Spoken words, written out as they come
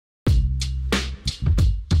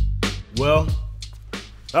Well,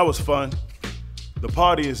 that was fun. The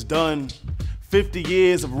party is done. 50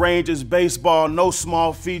 years of Rangers baseball, no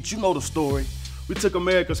small feat, you know the story. We took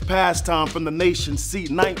America's pastime from the nation's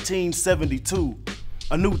seat, 1972.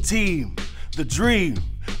 A new team, the dream,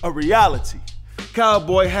 a reality.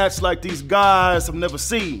 Cowboy hats like these guys have never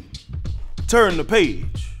seen. Turn the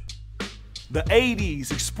page. The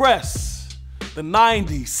 80s express, the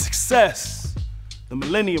 90s success, the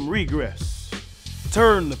millennium regress.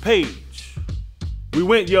 Turn the page. We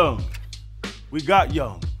went young, we got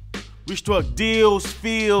young. We struck deals,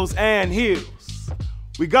 fields, and hills.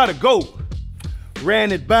 We gotta go.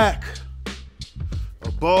 Ran it back.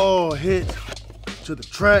 A ball hit to the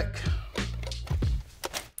track.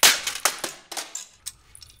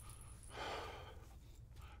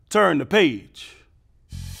 Turn the page.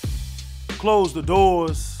 Close the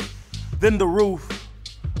doors, then the roof.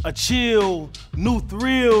 A chill, new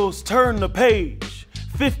thrills, turn the page.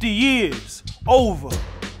 50 years over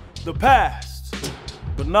the past,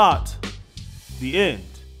 but not the end.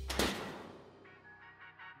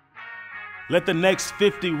 Let the next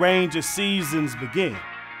 50 Ranger seasons begin.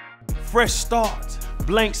 Fresh start,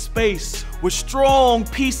 blank space, with strong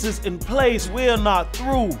pieces in place. We're not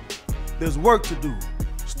through, there's work to do.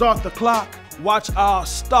 Start the clock, watch our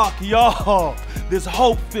stock, y'all. This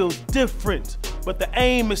hope feels different, but the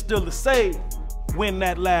aim is still the same. Win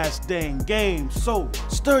that last dang game, so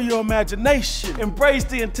stir your imagination. Embrace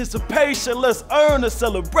the anticipation, let's earn a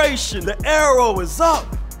celebration. The arrow is up.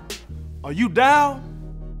 Are you down?